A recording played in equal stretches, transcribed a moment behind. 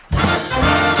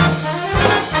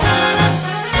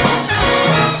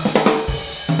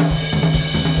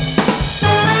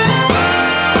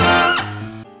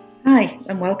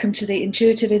welcome to the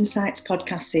Intuitive Insights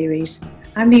podcast series.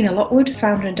 I'm Nina Lockwood,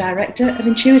 founder and director of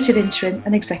Intuitive Interim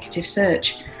and Executive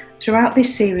Search. Throughout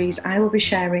this series, I will be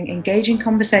sharing engaging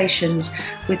conversations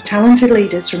with talented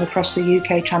leaders from across the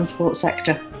UK transport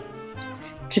sector.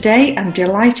 Today, I'm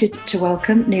delighted to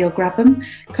welcome Neil Grabham,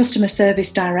 Customer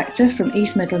Service Director from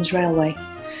East Midlands Railway.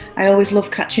 I always love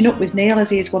catching up with Neil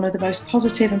as he is one of the most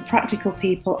positive and practical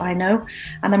people I know,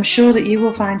 and I'm sure that you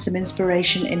will find some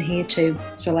inspiration in here too.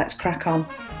 So let's crack on.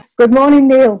 Good morning,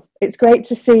 Neil. It's great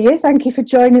to see you. Thank you for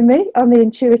joining me on the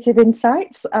Intuitive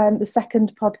Insights, the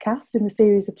second podcast in the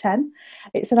series of 10.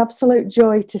 It's an absolute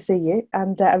joy to see you,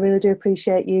 and I really do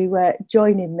appreciate you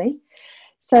joining me.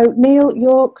 So, Neil,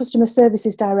 you're Customer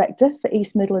Services Director for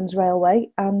East Midlands Railway,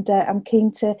 and I'm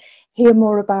keen to hear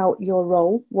more about your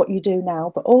role, what you do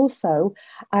now, but also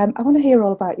I want to hear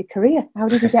all about your career. How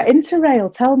did you get into rail?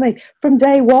 Tell me, from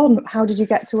day one, how did you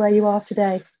get to where you are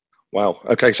today? Wow.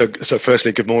 Okay. So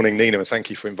firstly, good morning, Nina, and thank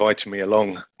you for inviting me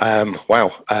along.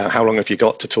 How long have you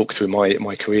got to talk through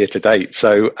my career to date?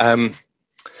 So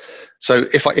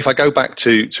if I go back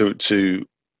to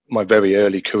my very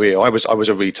early career, I was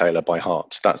a retailer by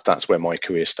heart. That's where my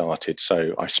career started.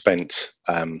 So I spent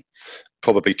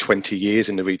probably 20 years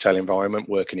in the retail environment,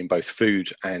 working in both food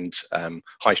and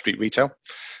high street retail.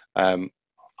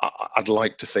 I'd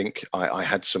like to think I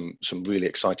had some really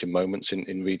exciting moments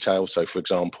in retail. So, for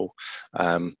example,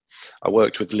 I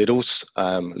worked with Lidl's,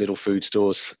 Lidl food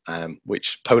stores,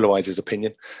 which polarizes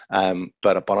opinion.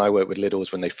 But I worked with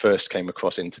Lidl's when they first came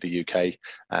across into the UK.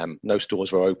 No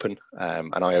stores were open,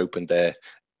 and I opened their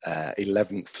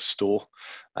 11th store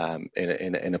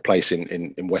in a place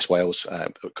in West Wales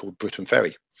called Britton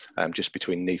Ferry, just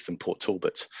between Neath and Port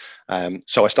Talbot.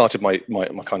 So I started my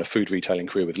kind of food retailing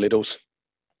career with Lidl's.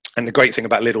 And the great thing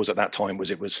about Lidl's at that time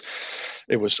was it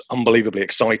was unbelievably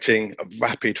exciting, a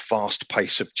rapid, fast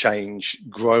pace of change,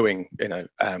 growing,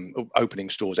 opening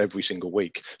stores every single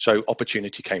week. So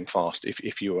opportunity came fast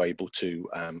if you were able to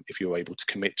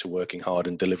commit to working hard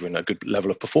and delivering a good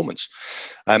level of performance.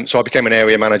 So I became an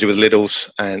area manager with Lidl's,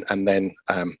 and then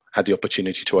had the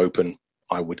opportunity to open,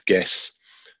 I would guess,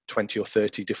 20 or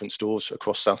 30 different stores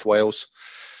across South Wales.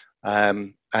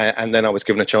 And then I was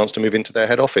given a chance to move into their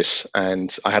head office,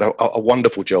 and I had a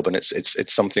wonderful job, and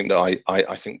it's something that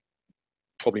I think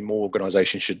probably more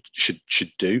organisations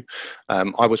should do.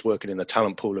 I was working in a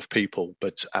talent pool of people,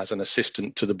 but as an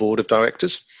assistant to the board of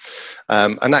directors,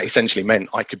 and that essentially meant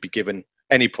I could be given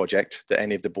any project that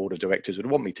any of the board of directors would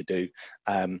want me to do,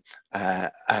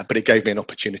 but it gave me an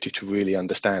opportunity to really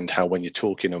understand how, when you're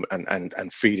talking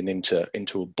and feeding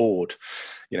into a board,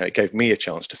 it gave me a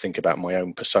chance to think about my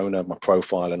own persona, my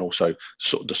profile, and also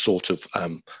the sort of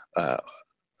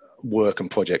work and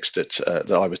projects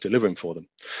that I was delivering for them.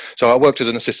 So I worked as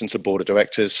an assistant to the board of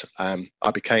directors.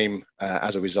 I became,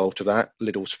 as a result of that,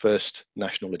 Lidl's first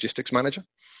national logistics manager.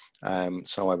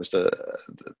 So I was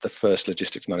the first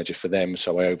logistics manager for them.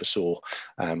 So I oversaw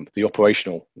the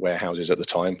operational warehouses at the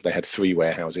time. They had 3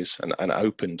 warehouses, and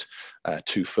opened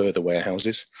 2 further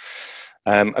warehouses.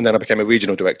 And then I became a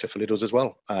regional director for Lidl's as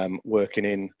well, working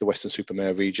in the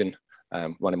Western-super-Mare region,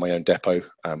 running my own depot,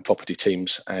 property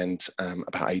teams, and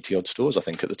about 80 odd stores, I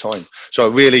think, at the time. So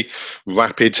a really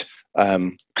rapid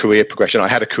career progression. I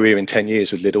had a career in 10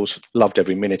 years with Lidl's, loved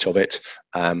every minute of it,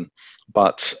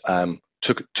 but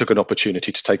took an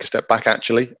opportunity to take a step back,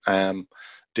 actually,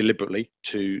 deliberately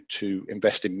to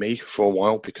invest in me for a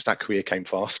while, because that career came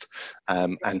fast,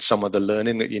 and some of the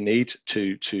learning that you need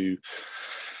to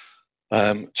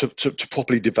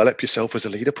properly develop yourself as a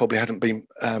leader probably hadn't been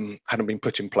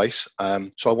put in place.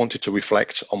 So I wanted to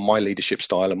reflect on my leadership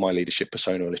style and my leadership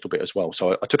persona a little bit as well.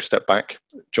 So I took a step back,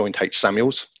 joined H.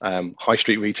 Samuels, high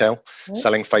street retail,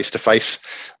 selling face to face.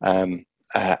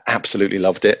 Absolutely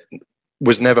loved it.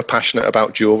 Was never passionate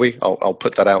about jewelry. I'll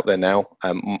put that out there now.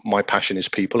 My passion is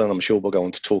people, and I'm sure we'll go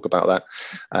on to talk about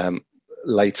that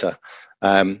later.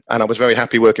 And I was very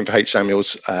happy working for H.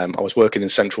 Samuels. I was working in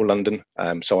central London,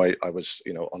 so I was,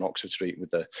 on Oxford Street with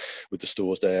the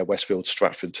stores there. Westfield,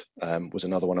 Stratford was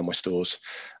another one of my stores,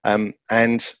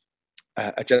 and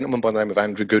a gentleman by the name of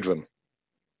Andrew Goodrum,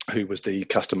 who was the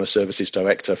customer services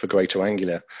director for Greater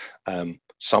Anglia,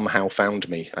 somehow found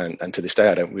me, and to this day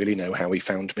I don't really know how he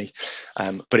found me,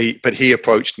 but he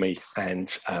approached me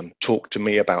and talked to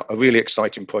me about a really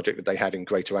exciting project that they had in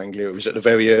Greater Anglia. It was at the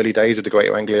very early days of the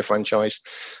Greater Anglia franchise,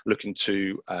 looking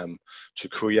to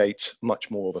create much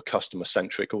more of a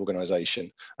customer-centric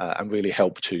organisation, and really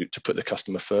help to put the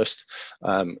customer first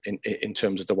in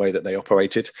terms of the way that they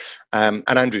operated. And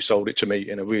Andrew sold it to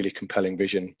me in a really compelling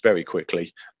vision very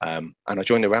quickly, and I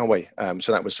joined the railway.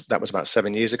 So that was about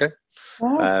 7 years ago.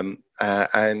 Wow.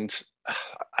 And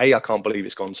I can't believe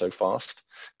it's gone so fast,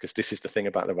 because this is the thing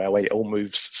about the railway, it all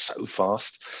moves so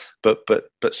fast. But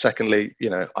secondly,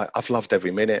 I've loved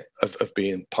every minute of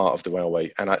being part of the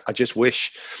railway, and I just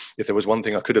wish, if there was one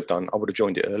thing I could have done, I would have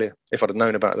joined it earlier. If I'd have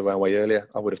known about the railway earlier,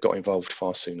 I would have got involved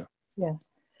far sooner. Yeah.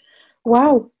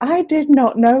 Wow, I did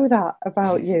not know that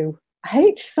about you.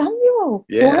 H. Samuel.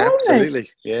 Yeah, Blimey. absolutely.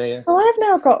 Yeah. So I've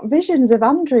now got visions of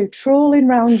Andrew trawling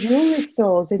round jewellery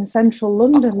stores in central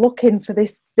London looking for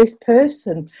this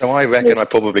person. So I reckon I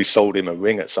probably sold him a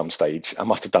ring at some stage. I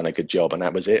must have done a good job, and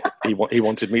that was it. He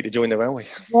wanted me to join the railway.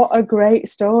 What a great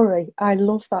story. I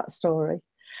love that story.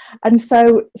 And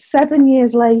so 7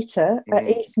 years later at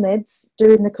East Mids,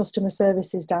 doing the customer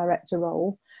services director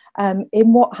role,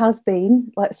 in what has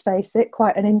been, let's face it,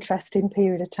 quite an interesting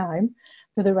period of time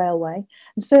for the railway.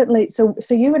 And certainly, so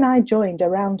you and I joined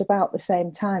around about the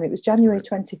same time. It was January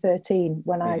 2013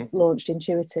 when I launched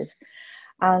Intuitive.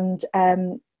 And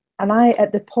I,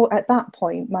 at that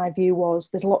point, my view was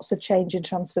there's lots of change and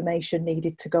transformation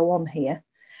needed to go on here.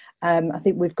 I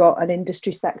think we've got an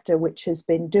industry sector which has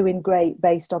been doing great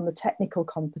based on the technical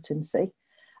competency,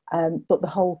 but the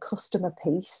whole customer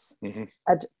piece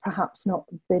had perhaps not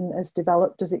been as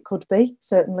developed as it could be,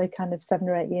 certainly kind of 7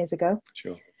 or 8 years ago.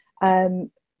 Sure.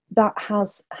 That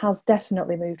has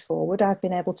definitely moved forward. I've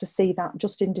been able to see that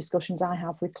just in discussions I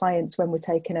have with clients when we're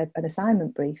taking an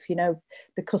assignment brief. The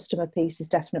customer piece is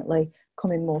definitely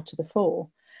coming more to the fore.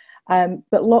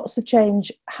 But lots of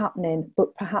change happening,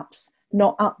 but perhaps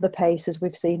not at the pace as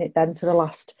we've seen it then for the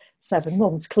last 7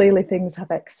 months. Clearly things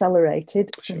have accelerated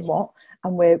somewhat,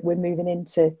 and we're moving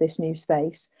into this new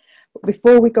space. But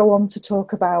before we go on to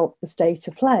talk about the state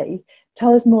of play,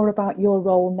 tell us more about your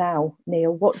role now,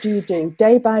 Neil. What do you do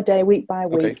day by day, week by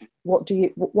week? Okay.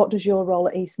 What does your role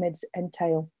at East Mids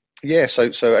entail? Yeah, so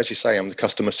as you say, I'm the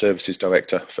customer services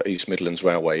director for East Midlands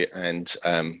Railway, and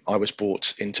I was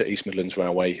brought into East Midlands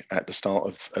Railway at the start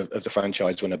of the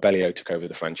franchise when Abellio took over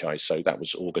the franchise. So that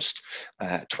was August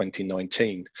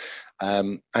 2019.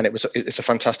 And it's a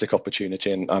fantastic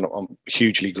opportunity, and I'm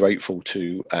hugely grateful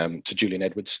to Julian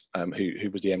Edwards,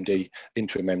 who was the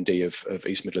interim MD of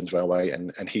East Midlands Railway,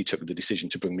 and he took the decision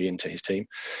to bring me into his team.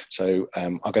 So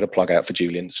I've got a plug out for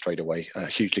Julian straight away.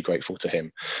 Hugely grateful to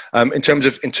him. In terms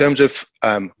of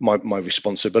my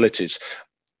responsibilities,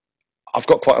 I've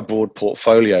got quite a broad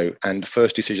portfolio, and the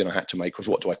first decision I had to make was,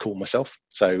 what do I call myself?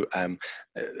 So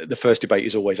the first debate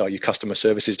is always, are you customer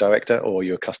services director or are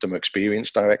you a customer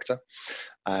experience director?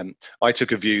 I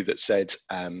took a view that said,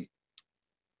 I'm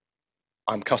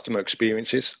customer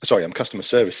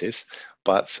services,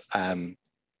 but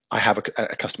I have a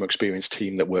customer experience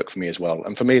team that work for me as well.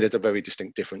 And for me, there's a very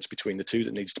distinct difference between the two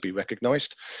that needs to be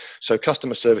recognized. So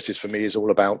customer services for me is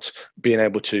all about being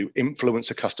able to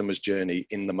influence a customer's journey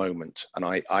in the moment. And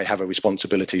I have a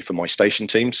responsibility for my station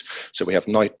teams. So we have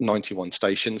 91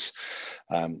 stations,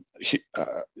 a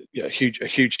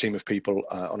huge team of people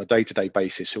on a day-to-day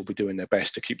basis who'll be doing their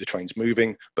best to keep the trains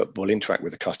moving, but will interact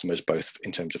with the customers both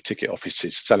in terms of ticket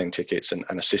offices, selling tickets, and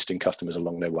assisting customers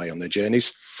along their way on their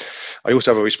journeys. I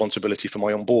also have a responsibility for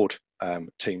my onboard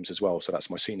teams as well. So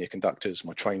that's my senior conductors,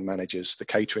 my train managers, the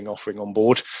catering offering on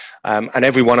board. And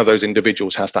every one of those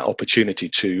individuals has that opportunity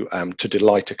to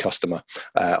delight a customer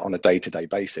on a day-to-day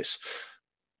basis.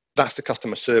 That's the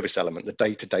customer service element, the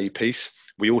day-to-day piece.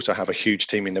 We also have a huge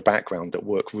team in the background that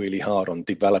work really hard on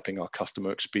developing our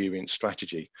customer experience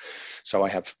strategy. So I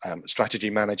have strategy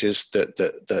managers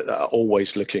that are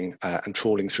always looking and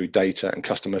trawling through data and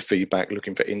customer feedback,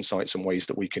 looking for insights and ways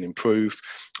that we can improve.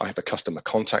 I have a customer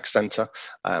contact center.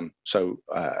 So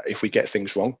if we get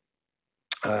things wrong,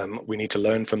 we need to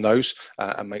learn from those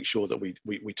and make sure that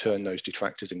we turn those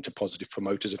detractors into positive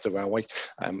promoters of the railway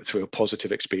through a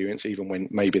positive experience, even when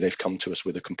maybe they've come to us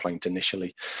with a complaint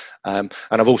initially. And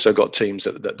I've also got teams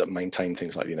that maintain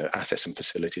things like assets and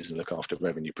facilities and look after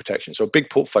revenue protection. So a big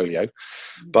portfolio,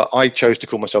 but I chose to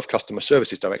call myself customer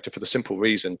services director for the simple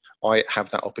reason I have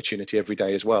that opportunity every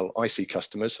day as well. I see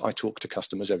customers, I talk to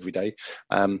customers every day,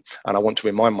 and I want to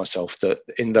remind myself that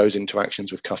in those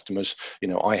interactions with customers,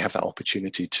 I have that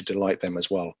opportunity to delight them as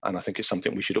well. And I think it's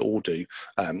something we should all do,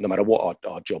 no matter what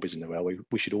our job is in the railway.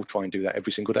 We should all try and do that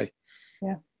every single day.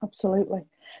 Yeah, absolutely.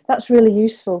 That's really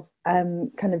useful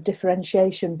kind of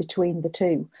differentiation between the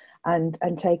two, and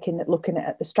looking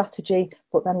at the strategy,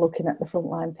 but then looking at the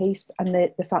frontline piece, and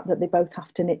the fact that they both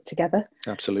have to knit together.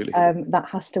 Absolutely.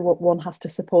 One has to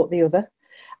support the other.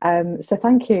 So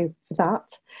thank you for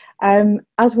that.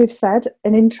 As we've said,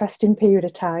 an interesting period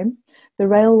of time. The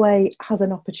railway has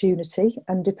an opportunity,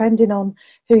 and depending on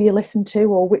who you listen to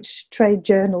or which trade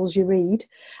journals you read,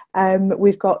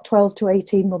 we've got 12 to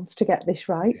 18 months to get this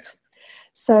right. Yeah.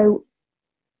 So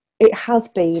it has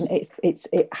been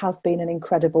it has been an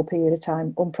incredible period of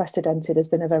time. Unprecedented has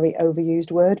been a very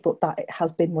overused word, but that it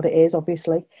has been what it is,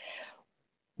 obviously.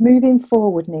 Moving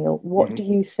forward, Neil, what do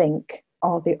you think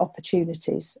are the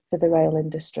opportunities for the rail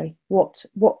industry?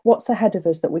 What's ahead of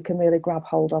us that we can really grab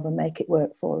hold of and make it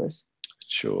work for us?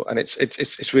 Sure, and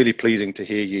it's really pleasing to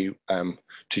hear you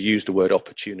to use the word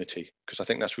opportunity, because I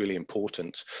think that's really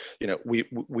important. You know,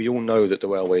 we all know that the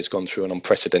railway has gone through an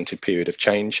unprecedented period of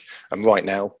change, and right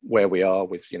now where we are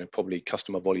with, you know, probably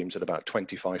customer volumes at about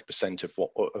 25%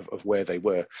 of where they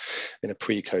were in a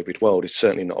pre-COVID world, is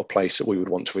certainly not a place that we would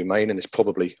want to remain, and it's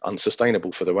probably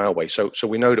unsustainable for the railway. So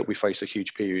we know that we face a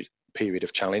huge period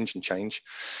of challenge and change,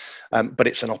 but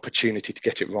it's an opportunity to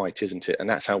get it right, isn't it? And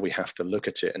that's how we have to look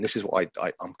at it. And this is what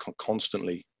I'm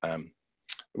constantly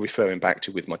referring back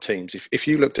to with my teams. If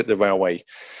you looked at the railway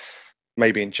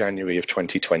maybe in January of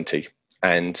 2020,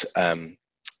 and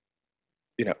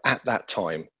you know, at that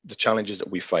time, the challenges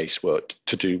that we faced were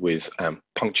to do with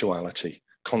punctuality,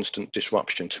 constant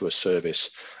disruption to a service,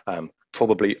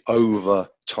 probably over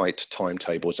tight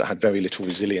timetables that had very little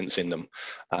resilience in them,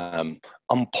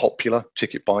 unpopular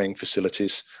ticket buying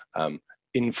facilities,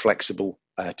 inflexible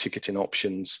ticketing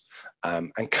options,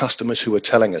 and customers who were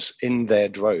telling us in their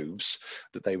droves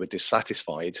that they were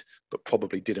dissatisfied, but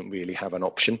probably didn't really have an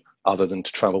option other than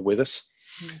to travel with us.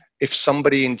 If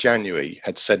somebody in January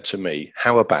had said to me,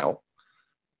 how about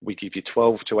we give you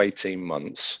 12 to 18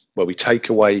 months where we take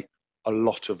away a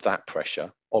lot of that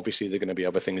pressure. Obviously, there are going to be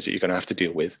other things that you're going to have to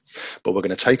deal with, but we're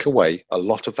going to take away a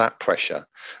lot of that pressure,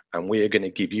 and we are going to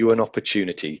give you an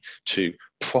opportunity to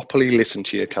properly listen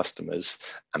to your customers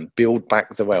and build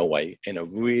back the railway in a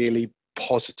really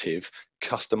positive,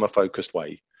 customer-focused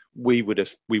way. We would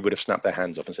have snapped their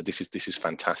hands off and said, "This is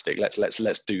fantastic.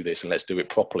 Let's do this, and let's do it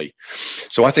properly."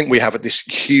 So I think we have this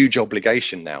huge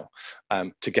obligation now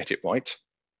to get it right.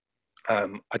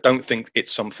 I don't think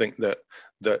it's something that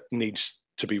needs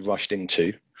to be rushed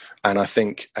into. And I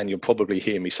think, and you'll probably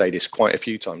hear me say this quite a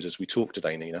few times as we talk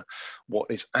today, Nina,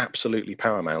 what is absolutely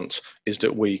paramount is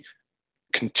that we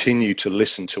continue to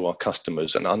listen to our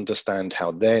customers and understand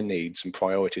how their needs and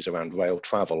priorities around rail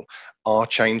travel are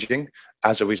changing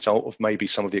as a result of maybe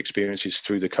some of the experiences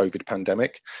through the COVID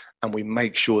pandemic. And we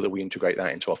make sure that we integrate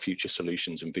that into our future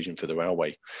solutions and vision for the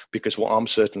railway. Because what I'm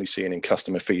certainly seeing in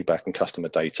customer feedback and customer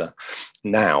data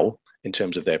now, in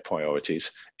terms of their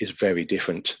priorities, is very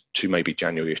different to maybe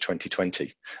January of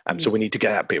 2020. So we need to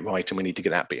get that bit right, and we need to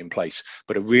get that bit in place.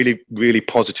 But a really, really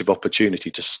positive opportunity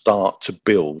to start to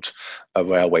build a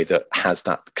railway that has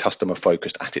that customer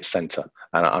focused at its centre.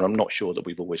 And I'm not sure that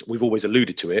we've always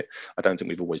alluded to it. I don't think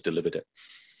we've always delivered it.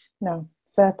 No,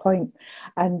 fair point.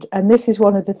 And this is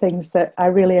one of the things that I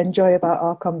really enjoy about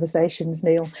our conversations,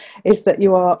 Neil, is that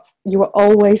you are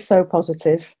always so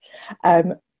positive,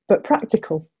 but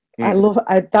practical. I love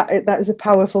that. That is a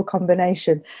powerful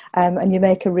combination, and you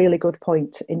make a really good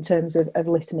point in terms of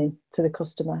listening to the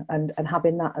customer and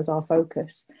having that as our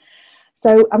focus.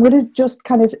 So I'm going to just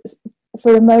kind of,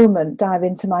 for a moment, dive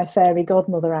into my fairy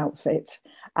godmother outfit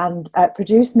and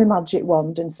produce my magic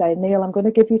wand and say, Neil, I'm going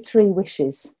to give you 3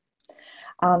 wishes.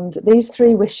 And these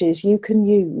 3 wishes you can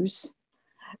use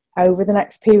over the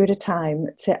next period of time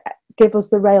to give us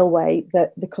the railway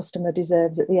that the customer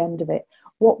deserves at the end of it.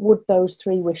 What would those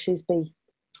 3 wishes be?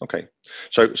 Okay,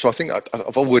 so I think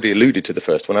I've already alluded to the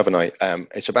first one, haven't I?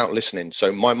 It's about listening.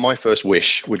 So my first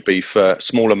wish would be for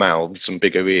smaller mouths and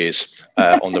bigger ears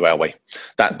on the railway.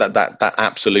 That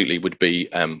absolutely would be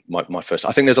my first.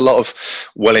 I think there's a lot of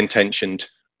well-intentioned,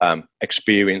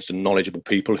 experienced and knowledgeable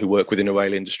people who work within the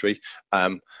rail industry.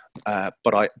 But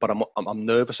I'm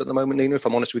nervous at the moment, Nina, if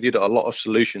I'm honest with you, that a lot of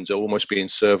solutions are almost being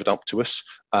served up to us.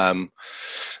 And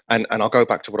I'll go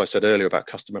back to what I said earlier about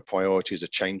customer priorities are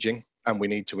changing, and we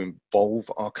need to involve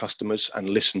our customers and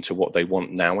listen to what they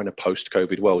want now in a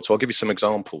post-COVID world. So I'll give you some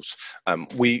examples.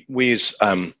 We as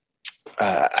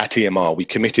at EMR, we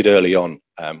committed early on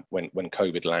when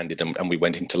COVID landed and we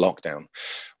went into lockdown.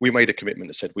 We made a commitment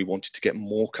that said we wanted to get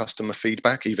more customer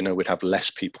feedback, even though we'd have less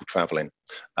people traveling.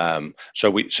 So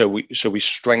we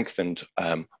strengthened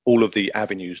all of the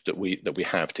avenues that we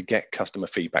have to get customer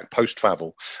feedback post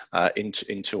travel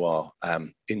into our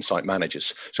insight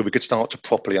managers, so we could start to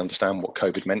properly understand what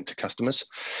COVID meant to customers.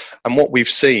 And what we've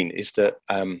seen is that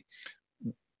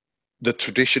the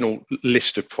traditional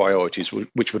list of priorities,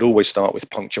 which would always start with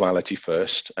punctuality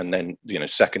first, and then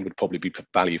second would probably be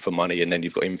value for money, and then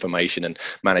you've got information and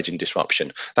managing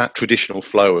disruption. That traditional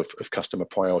flow of customer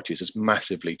priorities has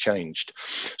massively changed.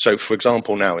 So, for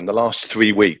example, now in the last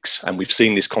 3 weeks, and we've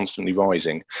seen this constantly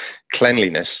rising,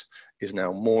 cleanliness is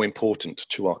now more important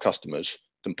to our customers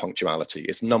than punctuality.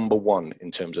 It's number one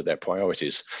in terms of their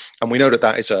priorities. And we know that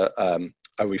that is a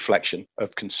reflection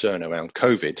of concern around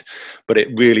COVID, but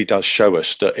it really does show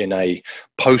us that in a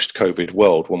post-COVID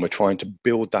world, when we're trying to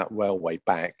build that railway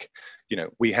back,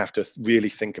 we have to really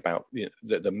think about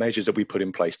the measures that we put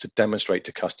in place to demonstrate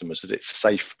to customers that it's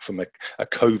safe from a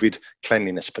COVID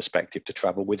cleanliness perspective to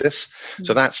travel with us.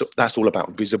 So that's all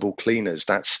about visible cleaners.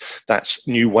 That's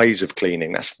new ways of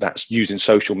cleaning. That's using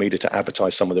social media to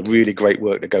advertise some of the really great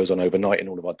work that goes on overnight in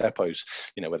all of our depots.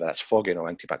 Whether that's fogging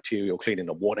or antibacterial cleaning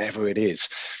or whatever it is.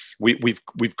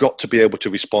 We've got to be able to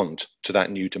respond to that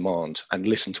new demand and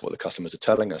listen to what the customers are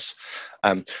telling us.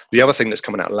 The other thing that's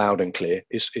coming out loud and clear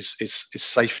is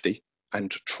safety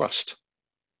and trust.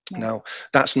 Now,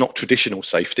 that's not traditional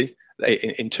safety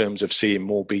in terms of seeing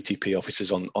more BTP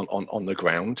officers on the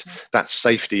ground. That's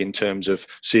safety in terms of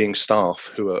seeing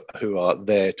staff who are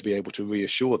there to be able to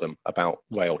reassure them about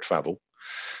rail travel.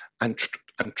 And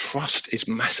trust is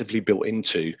massively built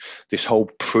into this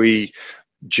whole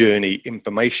pre-journey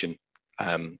information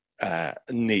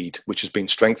need, which has been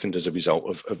strengthened as a result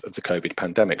of the COVID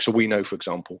pandemic. So we know, for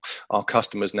example, our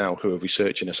customers now who are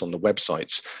researching us on the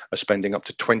websites are spending up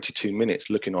to 22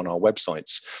 minutes looking on our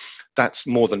websites. That's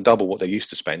more than double what they used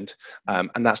to spend.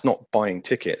 And that's not buying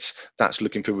tickets. That's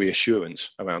looking for reassurance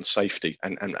around safety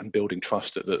and building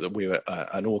trust that we're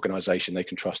an organisation they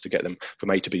can trust to get them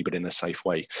from A to B, but in a safe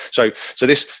way. So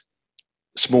this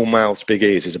small mouths, big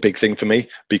ears is a big thing for me,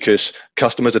 because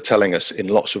customers are telling us in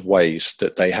lots of ways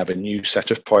that they have a new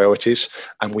set of priorities,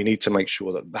 and we need to make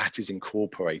sure that that is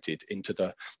incorporated into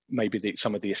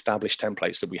some of the established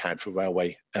templates that we had for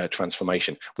railway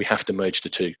transformation. We have to merge the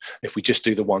two. If we just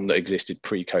do the one that existed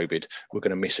pre-COVID, we're going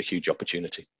to miss a huge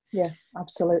opportunity. Yeah,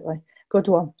 absolutely. Good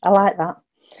one. I like that.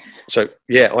 So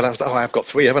yeah, well, I've got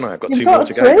three, haven't I? I've got You've two got more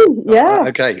to three, go. yeah.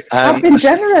 Okay. I've been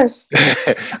generous.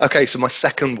 Okay, so my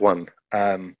second one,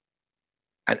 and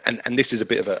this is a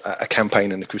bit of a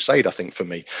campaign and a crusade, I think, for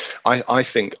me. I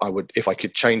think I would, if I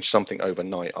could change something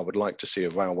overnight, I would like to see a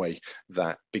railway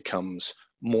that becomes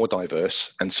more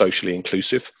diverse and socially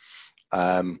inclusive,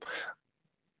 and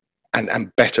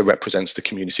better represents the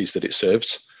communities that it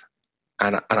serves.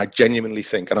 And I genuinely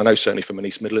think, and I know certainly from an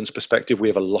East Midlands perspective, we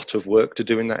have a lot of work to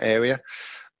do in that area.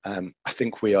 I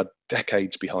think we are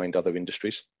decades behind other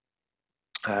industries.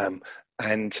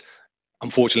 And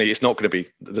unfortunately, it's not going to be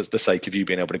the sake of you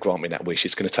being able to grant me that wish.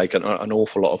 It's going to take an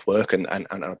awful lot of work and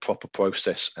a proper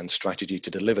process and strategy to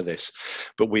deliver this.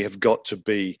 But we have got to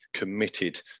be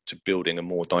committed to building a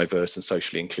more diverse and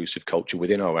socially inclusive culture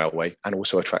within our railway, and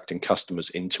also attracting customers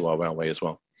into our railway as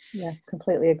well. Yeah,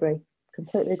 completely agree.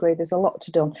 There's a lot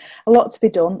to be done. A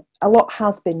lot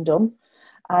has been done,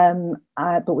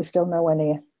 but we're still nowhere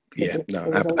near. Yeah,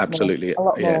 no, absolutely. A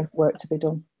lot more work to be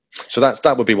done. So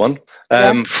that would be one.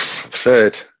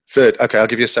 Third. Okay, I'll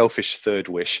give you a selfish third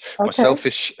wish. Okay. My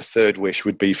selfish third wish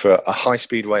would be for a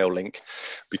high-speed rail link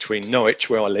between Norwich,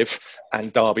 where I live,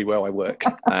 and Derby, where I work.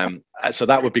 So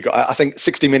that would be good. I think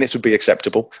 60 minutes would be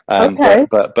acceptable. Okay.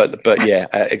 But yeah,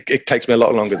 it takes me a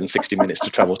lot longer than 60 minutes to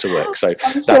travel to work. So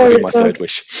that would be my third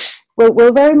wish. Well,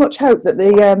 we'll very much hope that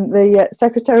the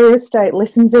Secretary of State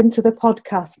listens into the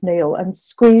podcast, Neil, and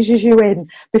squeezes you in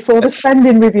before the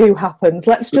spending review happens.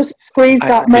 Let's just squeeze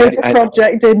that major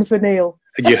project in for Neil.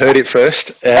 You heard it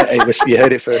first. You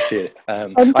heard it first here.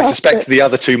 I suspect the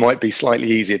other two might be slightly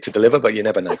easier to deliver, but you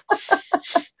never know.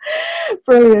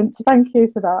 Brilliant. Thank you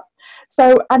for that.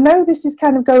 So I know this is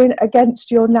kind of going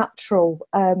against your natural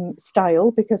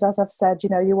style, because, as I've said,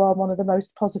 you are one of the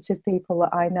most positive people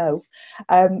that I know.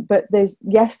 But there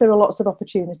are lots of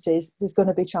opportunities. There's going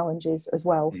to be challenges as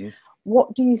well. Mm-hmm.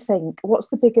 What do you think? What's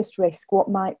the biggest risk? What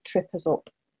might trip us up?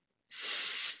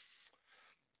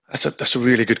 That's a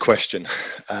really good question.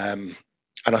 And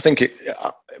I think it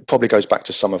probably goes back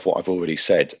to some of what I've already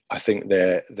said. I think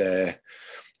there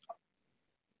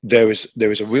is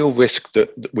a real risk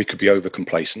that we could be over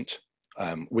complacent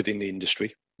within the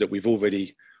industry, that we've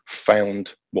already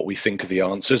found what we think are the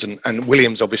answers. And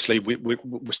Williams, obviously,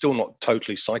 we're still not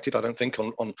totally sighted, I don't think,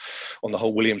 on the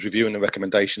whole Williams review and the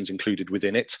recommendations included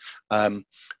within it.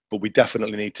 But we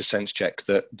definitely need to sense check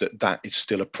that is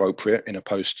still appropriate in a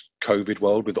post-COVID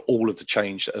world, with all of the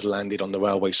change that has landed on the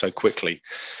railway so quickly.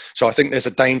 So I think there's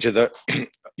a danger that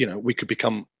we could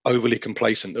become overly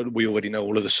complacent, that we already know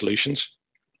all of the solutions.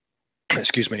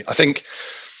 Excuse me. I think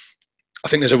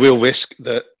there's a real risk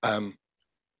that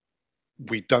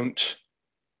we don't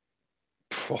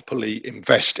properly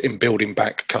invest in building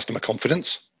back customer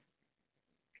confidence.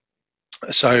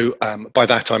 So by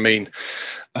that I mean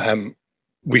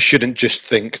we shouldn't just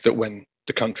think that when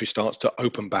the country starts to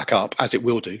open back up, as it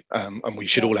will do, and we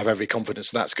should all have every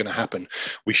confidence that's going to happen,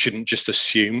 we shouldn't just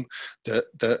assume that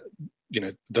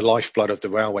the lifeblood of the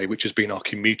railway, which has been our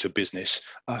commuter business,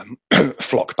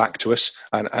 flock back to us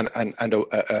and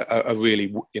are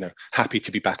really happy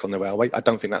to be back on the railway. I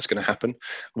don't think that's going to happen.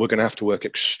 We're going to have to work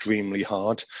extremely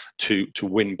hard to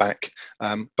win back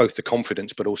both the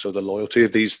confidence but also the loyalty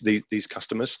of these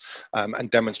customers, and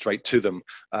demonstrate to them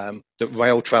that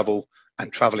rail travel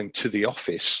and travelling to the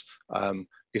office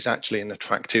is actually an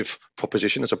attractive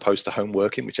proposition as opposed to home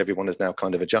working, which everyone has now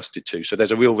kind of adjusted to. So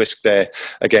there's a real risk there,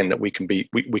 again, that we can be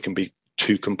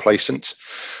too complacent.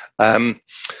 I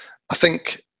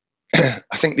think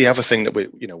the other thing that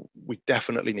we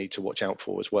definitely need to watch out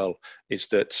for as well is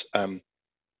that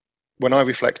when I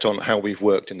reflect on how we've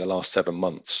worked in the last 7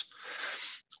 months,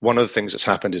 one of the things that's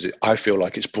happened is I feel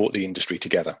like it's brought the industry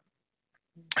together.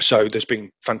 So there's been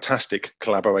fantastic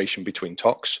collaboration between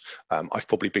TOCs. I've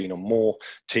probably been on more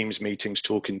Teams meetings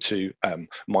talking to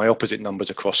my opposite numbers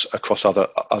across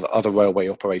other railway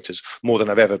operators more than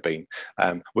I've ever been.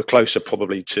 We're closer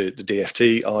probably to the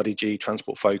DfT, RDG,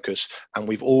 Transport Focus, and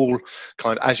we've all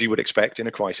kind of, as you would expect in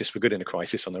a crisis, we're good in a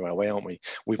crisis on the railway, aren't we?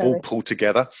 We've all pulled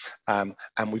together, and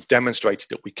we've demonstrated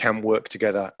that we can work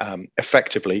together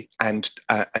effectively and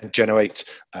generate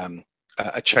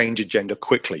a change agenda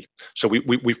quickly. So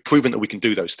we've proven that we can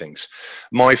do those things.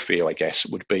 My fear, I guess,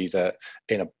 would be that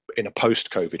in a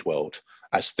post-COVID world,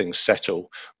 as things settle,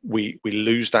 we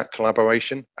lose that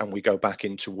collaboration and we go back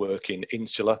into working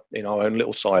insular in our own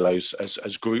little silos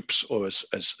as groups or as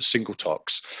single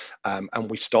TOCs,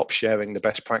 and we stop sharing the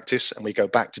best practice and we go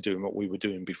back to doing what we were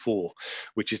doing before,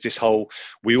 which is this whole,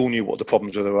 we all knew what the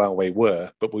problems of the railway were,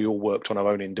 but we all worked on our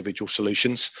own individual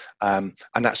solutions, and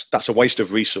that's a waste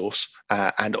of resource,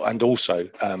 and also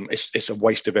it's a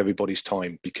waste of everybody's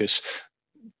time, because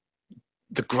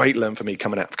the great learn for me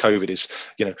coming out of COVID is,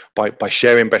 by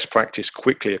sharing best practice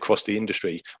quickly across the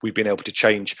industry, we've been able to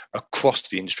change across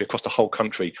the industry, across the whole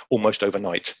country, almost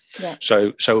overnight. Yeah.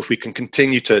 So if we can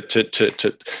continue to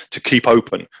keep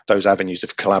open those avenues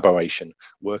of collaboration,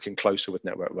 working closer with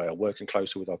Network Rail, working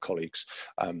closer with our colleagues,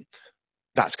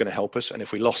 that's going to help us. And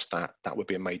if we lost that, that would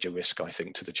be a major risk, I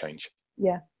think, to the change.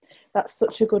 Yeah, that's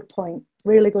such a good point.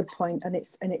 Really good point. And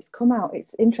it's come out.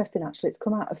 It's interesting, actually. It's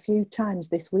come out a few times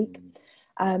this week.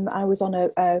 I was on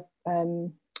a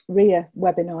RIA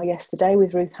webinar yesterday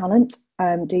with Ruth Hannant,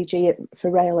 DG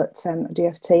for Rail at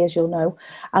DfT, as you'll know,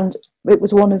 and it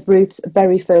was one of Ruth's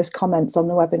very first comments on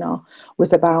the webinar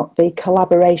was about the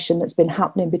collaboration that's been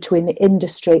happening between the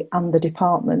industry and the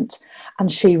department,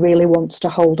 and she really wants to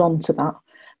hold on to that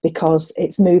because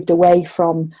it's moved away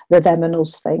from the them and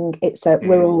us thing. It's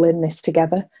we're all in this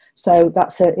together. So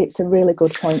it's a really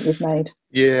good point you've made.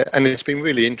 Yeah, and it's been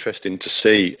really interesting to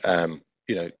see.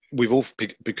 We've all,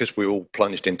 because we're all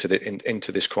plunged into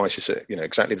this crisis at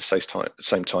exactly the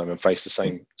same time and face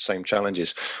the same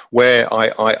challenges. Where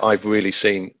I've really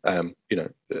seen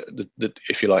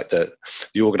if you like the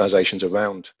organisations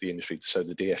around the industry, so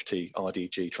the DfT,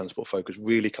 RDG, Transport Focus,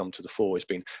 really come to the fore. Has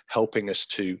been helping us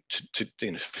to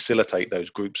facilitate those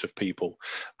groups of people,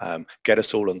 get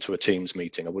us all onto a Teams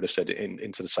meeting. I would have said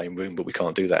into the same room, but we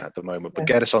can't do that at the moment. But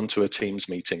get us onto a Teams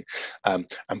meeting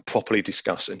and properly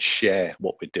discuss and share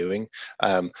what we're doing.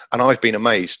 And I've been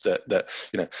amazed that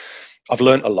I've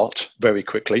learned a lot very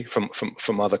quickly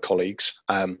from other colleagues,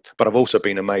 but I've also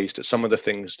been amazed at some of the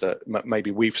things that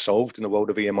maybe we've solved in the world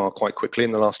of EMR quite quickly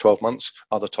in the last 12 months.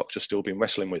 Other TOCs have still been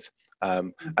wrestling with,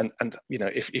 and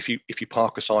if you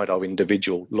park aside our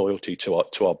individual loyalty to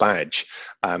our badge,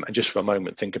 and just for a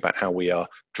moment think about how we are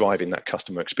driving that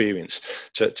customer experience,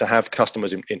 to have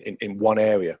customers in one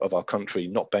area of our country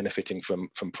not benefiting from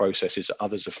processes that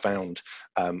others have found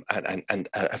and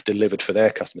have delivered for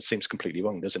their customers seems completely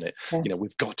wrong, doesn't it? Yeah.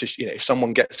 We've got to, if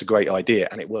someone gets a great idea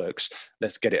and it works,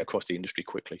 let's get it across the industry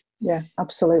quickly. Yeah,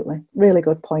 absolutely. Really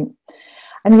good point.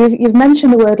 And you've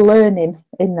mentioned the word learning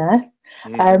in there.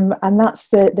 And that's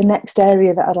the next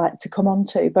area that I'd like to come on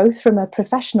to, both from a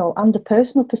professional and a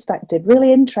personal perspective.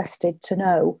 Really interested to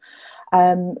know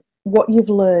what you've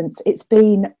learned.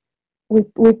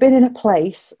 We've been in a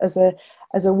place as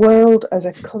a world, as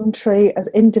a country, as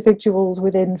individuals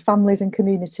within families and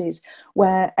communities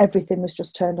where everything was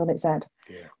just turned on its head.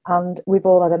 Yeah. And we've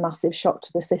all had a massive shock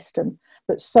to the system.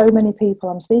 But so many people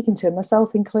I'm speaking to,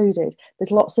 myself included,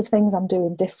 there's lots of things I'm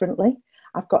doing differently.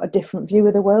 I've got a different view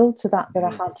of the world to that I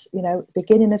had,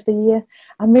 beginning of the year.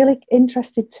 I'm really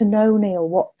interested to know, Neil,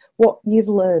 what you've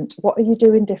learned. What are you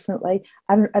doing differently?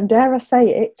 And dare I say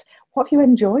it, what have you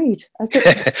enjoyed?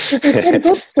 There's been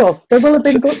good stuff. There will have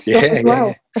been good stuff as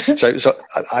well. So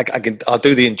I'll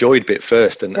do the enjoyed bit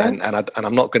first, and Yeah.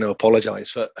 I'm not going to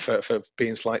apologise for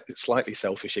being slightly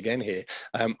selfish again here.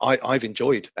 I've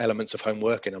enjoyed elements of home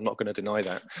working. I'm not going to deny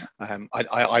that.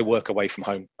 I work away from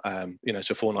home.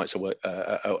 So 4 nights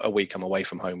a week I'm away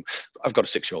from home. I've got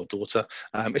a 6-year-old daughter.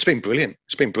 It's been brilliant.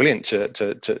 It's been brilliant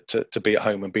to be at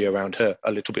home and be around her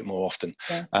a little bit more often.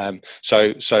 Yeah.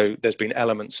 So there's been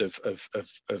elements of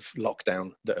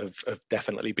lockdown that have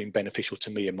definitely been beneficial to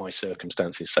me in my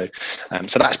circumstances. So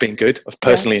that's been good. I've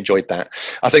personally enjoyed that.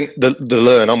 I think the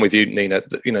learn. I'm with you, Nina.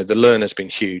 The learn has been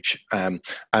huge. And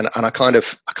I kind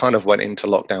of went into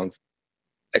lockdown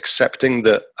accepting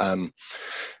that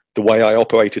the way I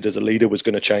operated as a leader was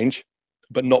going to change,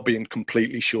 but not being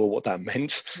completely sure what that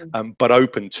meant. But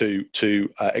open to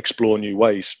explore new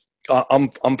ways.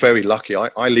 I'm very lucky.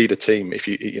 I lead a team. If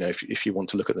you want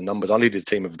to look at the numbers, I lead a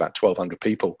team of about 1,200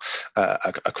 people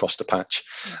across the patch,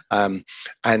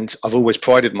 and I've always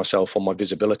prided myself on my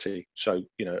visibility. So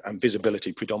and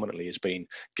visibility predominantly has been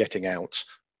getting out,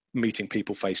 meeting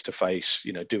people face to face.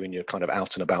 Doing your kind of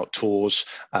out and about tours,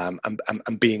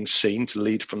 and being seen to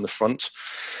lead from the front.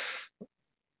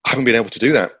 I haven't been able to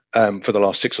do that for the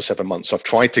last 6 or 7 months. So I've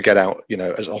tried to get out,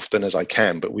 as often as I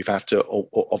can, but we've have to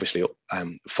obviously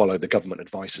follow the government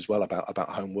advice as well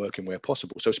about home working where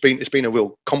possible. So it's been a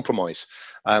real compromise,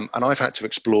 and I've had to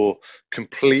explore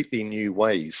completely new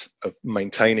ways of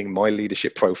maintaining my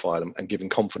leadership profile and giving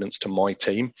confidence to my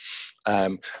team,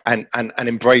 and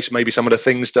embrace maybe some of the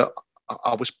things that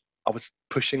I was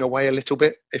pushing away a little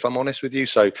bit, if I'm honest with you.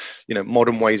 So,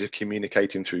 modern ways of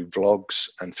communicating through vlogs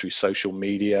and through social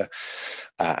media,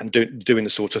 and doing the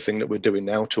sort of thing that we're doing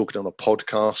now, talking on a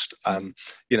podcast. I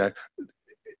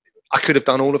could have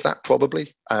done all of that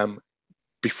probably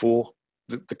before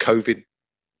the COVID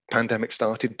pandemic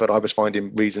started, but I was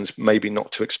finding reasons maybe not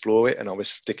to explore it, and I was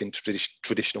sticking to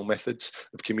traditional methods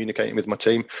of communicating with my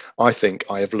team. I think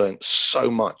I have learned so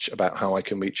much about how I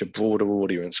can reach a broader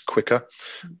audience quicker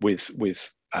with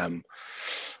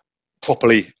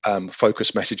properly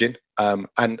focused messaging,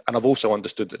 and I've also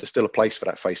understood that there's still a place for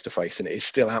that face-to-face, and it is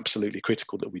still absolutely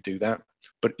critical that we do that,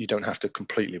 but you don't have to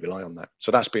completely rely on that.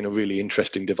 So that's been a really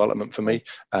interesting development for me,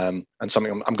 and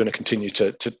something I'm going to continue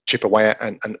to chip away at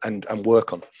and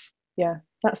work on. Yeah,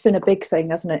 that's been a big thing,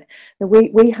 hasn't it?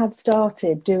 We had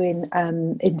started doing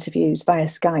interviews via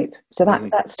Skype. So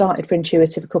that started for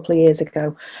Intuitive a couple of years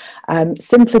ago,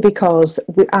 simply because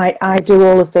I do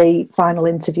all of the final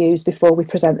interviews before we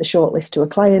present the shortlist to a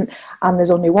client, and there's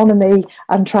only one of me,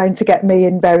 and trying to get me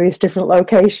in various different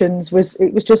locations was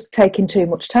just taking too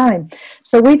much time.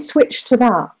 So we'd switched to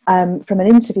that from an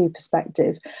interview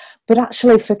perspective. But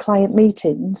actually for client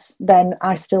meetings, then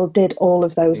I still did all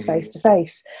of those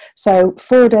face-to-face. So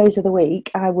 4 days of the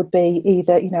week, I would be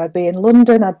either, I'd be in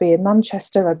London, I'd be in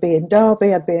Manchester, I'd be in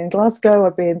Derby, I'd be in Glasgow,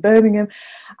 I'd be in Birmingham.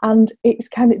 And it's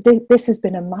this has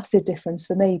been a massive difference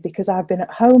for me, because I've been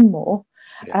at home more,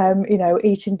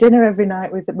 eating dinner every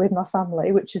night with my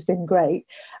family, which has been great.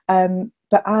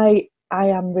 But I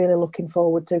am really looking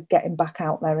forward to getting back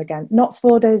out there again. Not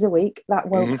 4 days a week, that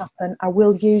won't happen. I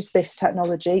will use this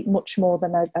technology much more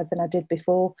than I did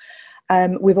before.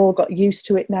 We've all got used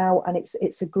to it now, and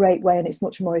it's a great way, and it's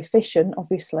much more efficient,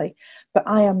 obviously. But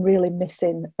I am really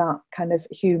missing that kind of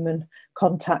human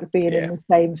contact, being in the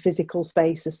same physical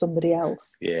space as somebody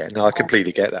else. Yeah, no, I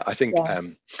completely get that. I think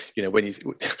when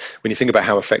you think about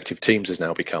how effective Teams has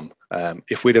now become,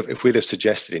 if we'd have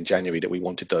suggested in January that we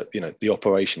wanted the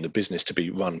operation, the business to be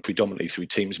run predominantly through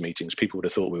Teams meetings, people would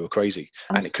have thought we were crazy.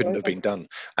 Absolutely. And it couldn't have been done.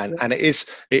 And it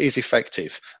is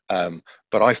effective.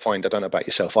 But I don't know about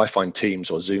yourself, I find Teams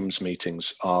or Zoom's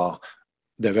meetings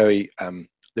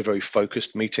they're very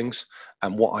focused meetings,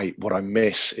 and what I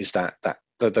miss is that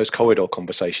those corridor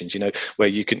conversations, where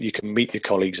you can meet your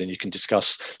colleagues and you can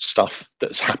discuss stuff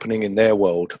that's happening in their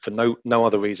world for no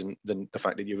other reason than the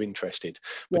fact that you're interested.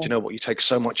 But you know what, you take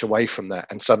so much away from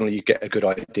that, and suddenly you get a good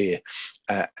idea,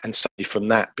 and suddenly from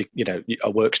that,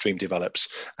 a work stream develops,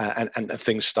 and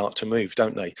things start to move,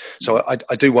 don't they? So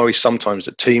I do worry sometimes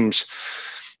that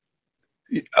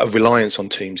a reliance on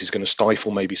Teams is going to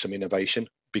stifle maybe some innovation,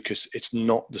 because it's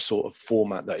not the sort of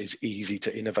format that is easy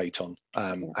to innovate on.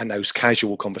 And those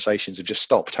casual conversations have just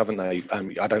stopped, haven't they?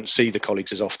 I don't see the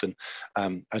colleagues as often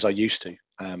as I used to.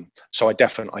 So I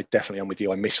definitely am with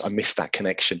you. I miss that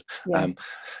connection. And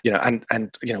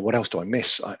what else do I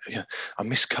miss? I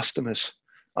miss customers.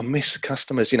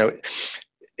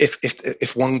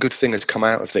 If one good thing has come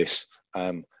out of this,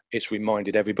 it's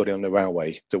reminded everybody on the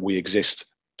railway that we exist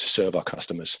to serve our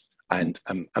customers. and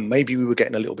maybe we were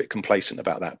getting a little bit complacent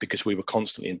about that because we were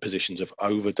constantly in positions of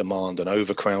over demand and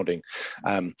overcrowding.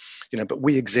 But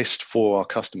we exist for our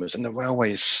customers, and the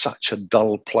railway is such a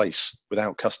dull place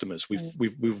without customers.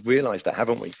 We've realised that,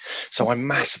 haven't we? So I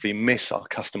massively miss our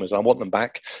customers. I want them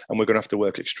back, and we're going to have to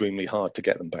work extremely hard to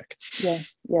get them back. Yeah,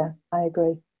 I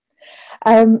agree.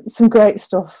 Some great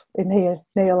stuff in here,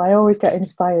 Neil. I always get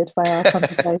inspired by our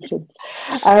conversations.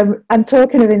 And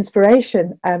talking of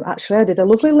inspiration, actually, I did a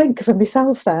lovely link for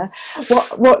myself there.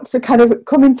 What to kind of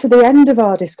coming to the end of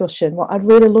our discussion, what I'd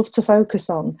really love to focus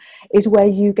on is where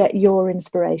you get your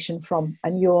inspiration from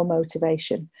and your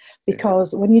motivation.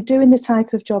 Because when you're doing the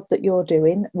type of job that you're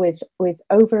doing with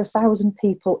over 1,000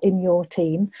 people in your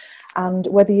team, and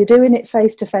whether you're doing it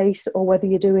face to face or whether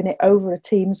you're doing it over a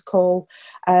Teams call,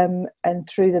 and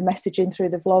through the messaging, through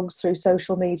the vlogs, through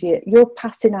social media, you're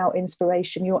passing out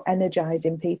inspiration, you're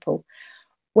energizing people.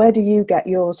 Where do you get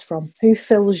yours from? Who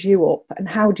fills you up, and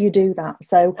how do you do that?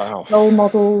 So role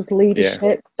models,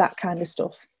 leadership, that kind of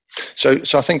stuff. So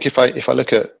I think if I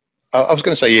look at, I was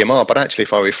going to say EMR, but actually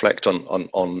if I reflect on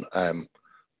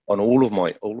all of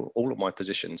my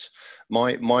positions,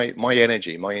 my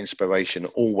energy, my inspiration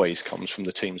always comes from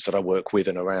the teams that I work with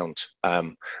and around.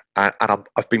 And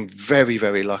I've been very,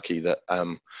 very lucky that,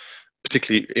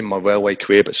 particularly in my railway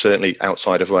career, but certainly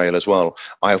outside of rail as well,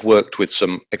 I have worked with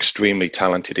some extremely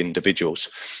talented individuals.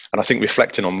 And I think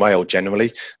reflecting on rail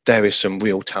generally, there is some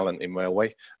real talent in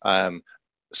railway,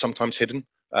 sometimes hidden.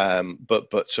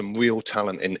 But some real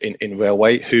talent in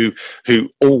railway who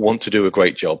all want to do a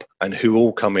great job and who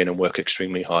all come in and work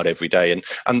extremely hard every day,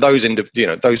 and those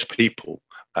those people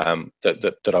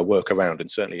that I work around, and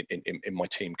certainly in my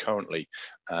team currently,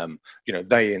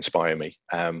 they inspire me,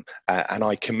 and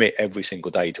I commit every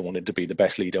single day to wanting to be the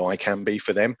best leader I can be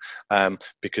for them,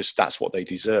 because that's what they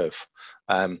deserve.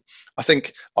 I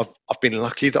think I've been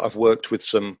lucky that I've worked with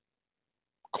some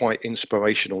quite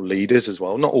inspirational leaders as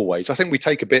well. Not always. I think we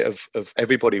take a bit of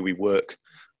everybody we work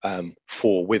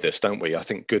for with us, don't we? I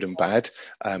think good and bad.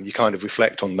 You kind of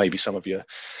reflect on maybe some of your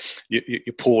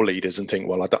poor leaders and think,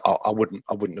 well, I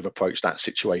wouldn't have approached that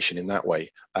situation in that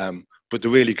way. But the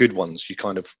really good ones, you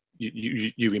kind of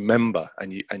you remember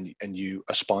and you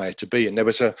aspire to be. And there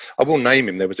was I will name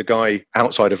him. There was a guy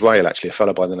outside of rail, actually, a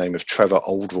fellow by the name of Trevor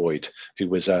Oldroyd, who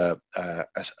was a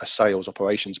sales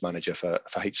operations manager for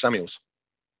H. Samuels.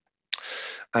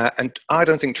 And I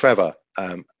don't think Trevor,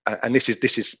 and this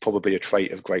is probably a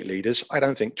trait of great leaders, I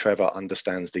don't think Trevor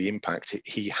understands the impact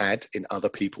he had in other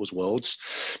people's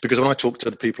worlds. Because when I talk to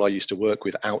the people I used to work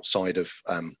with outside of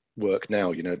work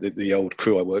now, the old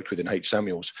crew I worked with in H.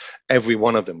 Samuels, every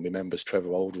one of them remembers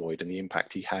Trevor Oldroyd and the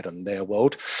impact he had on their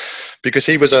world. Because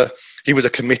he was a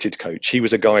committed coach. He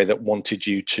was a guy that wanted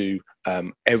you to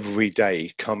every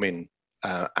day come in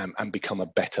and become a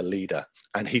better leader.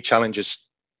 And he challenges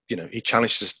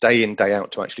us day in, day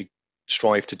out to actually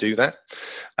strive to do that.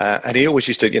 And he always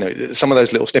used to, some of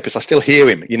those little snippets, I still hear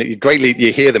him, you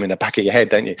hear them in the back of your head,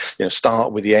 don't you?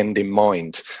 Start with the end in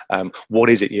mind. What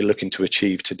is it you're looking to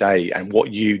achieve today, and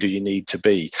what do you need to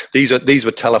be? These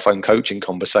were telephone coaching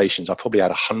conversations I probably had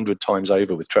 100 times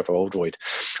over with Trevor Oldroyd,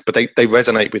 but they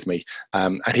resonate with me.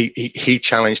 And he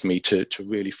challenged me to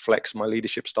really flex my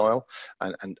leadership style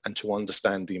and to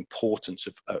understand the importance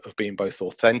of being both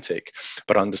authentic,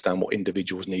 but understand what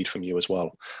individuals need from you as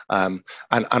well. And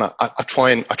I try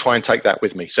and take that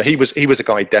with me. So he was a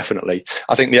guy, definitely.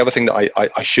 I think the other thing that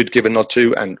I should give a nod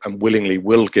to, and willingly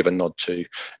will give a nod to,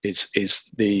 is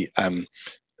the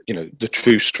the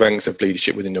true strength of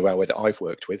leadership within the railway that I've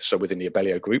worked with. So within the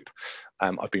Abellio Group,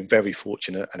 I've been very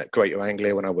fortunate, and at Greater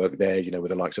Anglia when I worked there,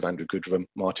 with the likes of Andrew Goodrum,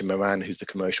 Martin Moran, who's the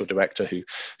commercial director, who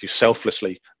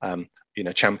selflessly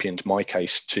championed my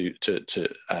case to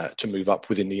move up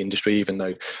within the industry, even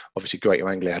though obviously Greater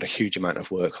Anglia had a huge amount of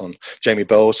work on. Jamie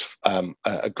Bowles,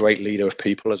 a great leader of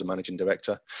people as a managing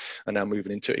director, and now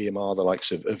moving into EMR, the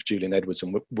likes of Julian Edwards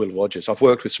and Will Rogers. I've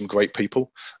worked with some great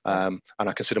people, and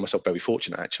I consider myself very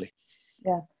fortunate, actually.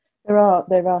 Yeah, there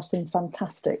are some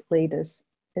fantastic leaders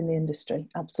in the industry.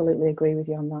 Absolutely agree with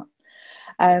you on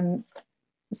that.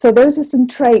 So those are some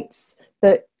traits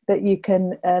that you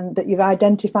can that you've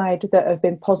identified that have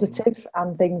been positive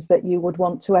and things that you would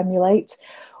want to emulate.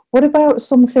 What about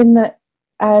something that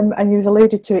and you've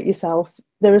alluded to it yourself,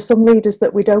 there are some leaders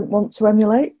that we don't want to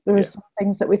emulate. There are some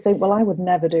things that we think, well, I would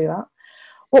never do that.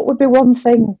 What would be one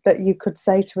thing that you could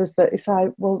say to us that you say,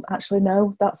 well, actually,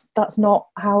 no, that's not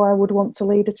how I would want to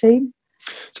lead a team?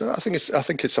 So I think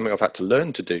it's something I've had to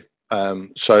learn to do.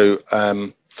 The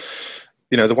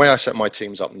way I set my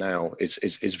teams up now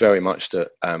is very much that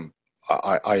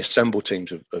I assemble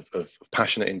teams of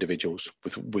passionate individuals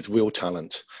with real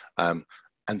talent, and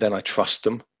then I trust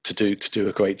them to do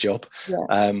a great job.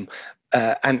 Yeah.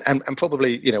 And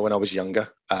probably, when I was younger,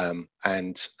 and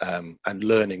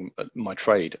learning my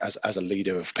trade as a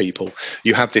leader of people,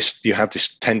 you have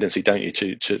this tendency, don't you,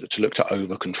 to look to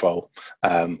over control,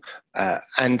 and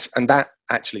that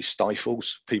actually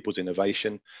stifles people's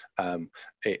innovation.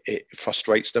 It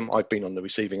frustrates them. I've been on the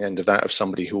receiving end of that, of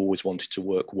somebody who always wanted to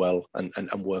work well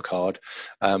and work hard.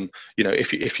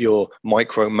 If you're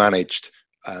micromanaged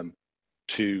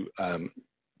too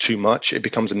much, it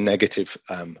becomes a negative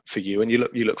for you, and you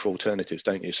look for alternatives,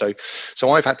 don't you? So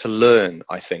I've had to learn,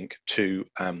 I think, to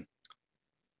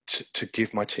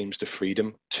give my teams the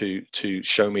freedom to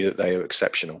show me that they are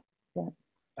exceptional. Yeah.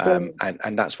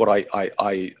 And that's what I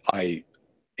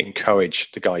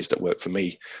encourage the guys that work for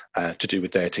me to do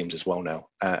with their teams as well now.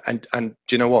 And do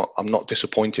you know what? I'm not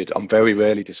disappointed. I'm very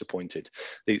rarely disappointed.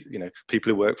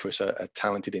 People who work for us are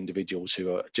talented individuals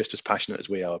who are just as passionate as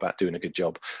we are about doing a good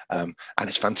job. And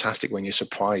it's fantastic when you're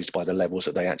surprised by the levels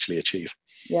that they actually achieve.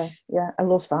 Yeah, I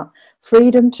love that.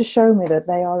 Freedom to show me that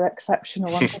they are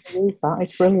exceptional. I'm going to use that.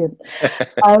 It's brilliant.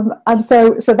 And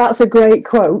so that's a great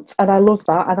quote, and I love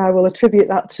that, and I will attribute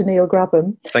that to Neil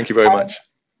Grabham. Thank you very much.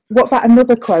 What about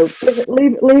another quote?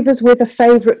 Leave us with a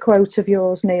favourite quote of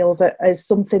yours, Neil, that is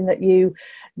something that you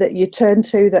turn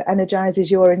to, that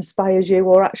energises you or inspires you,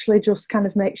 or actually just kind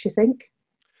of makes you think.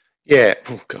 Yeah.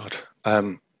 Oh God.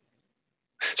 I'll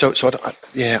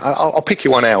pick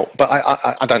you one out, but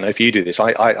I don't know if you do this.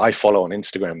 I follow on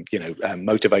Instagram,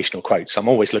 motivational quotes. I'm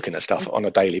always looking at stuff on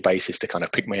a daily basis to kind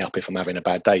of pick me up if I'm having a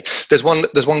bad day. There's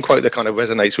one quote that kind of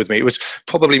resonates with me. It was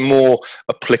probably more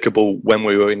applicable when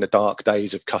we were in the dark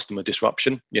days of customer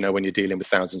disruption, when you're dealing with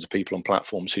thousands of people on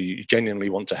platforms who you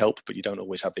genuinely want to help, but you don't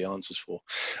always have the answers for.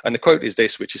 And the quote is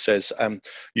this, which says,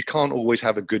 you can't always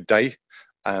have a good day,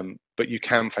 but you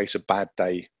can face a bad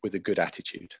day with a good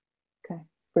attitude. Okay,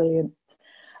 brilliant.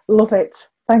 Love it.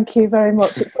 Thank you very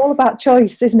much. It's all about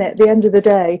choice, isn't it? At the end of the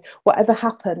day, whatever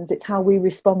happens, it's how we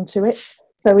respond to it.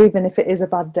 So even if it is a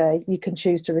bad day, you can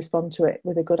choose to respond to it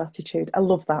with a good attitude. I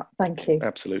love that. Thank you.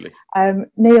 Absolutely.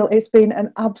 Neil, it's been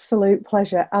an absolute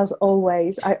pleasure, as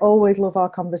always. I always love our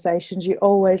conversations. You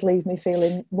always leave me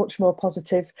feeling much more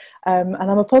positive. And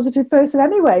I'm a positive person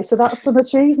anyway, so that's some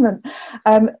achievement.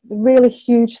 Really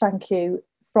huge thank you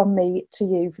from me to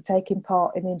you for taking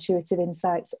part in the Intuitive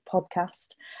Insights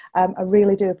podcast. I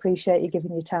really do appreciate you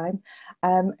giving your time.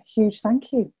 Huge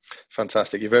thank you.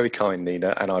 Fantastic. You're very kind,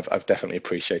 Nina, and I've definitely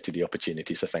appreciated the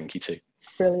opportunity, so thank you too.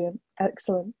 Brilliant.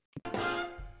 Excellent.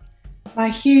 My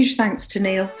huge thanks to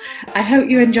Neil. I hope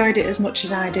you enjoyed it as much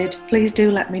as I did. Please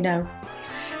do let me know.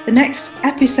 The next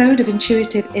episode of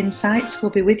Intuitive Insights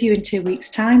will be with you in 2 weeks'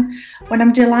 time, when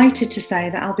I'm delighted to say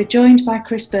that I'll be joined by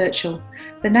Chris Birchall,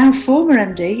 the now former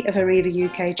MD of Arriva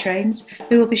UK Trains,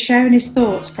 who will be sharing his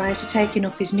thoughts prior to taking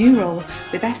up his new role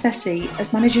with SSE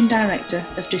as Managing Director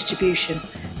of Distribution.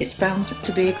 It's bound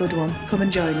to be a good one. Come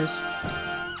and join us.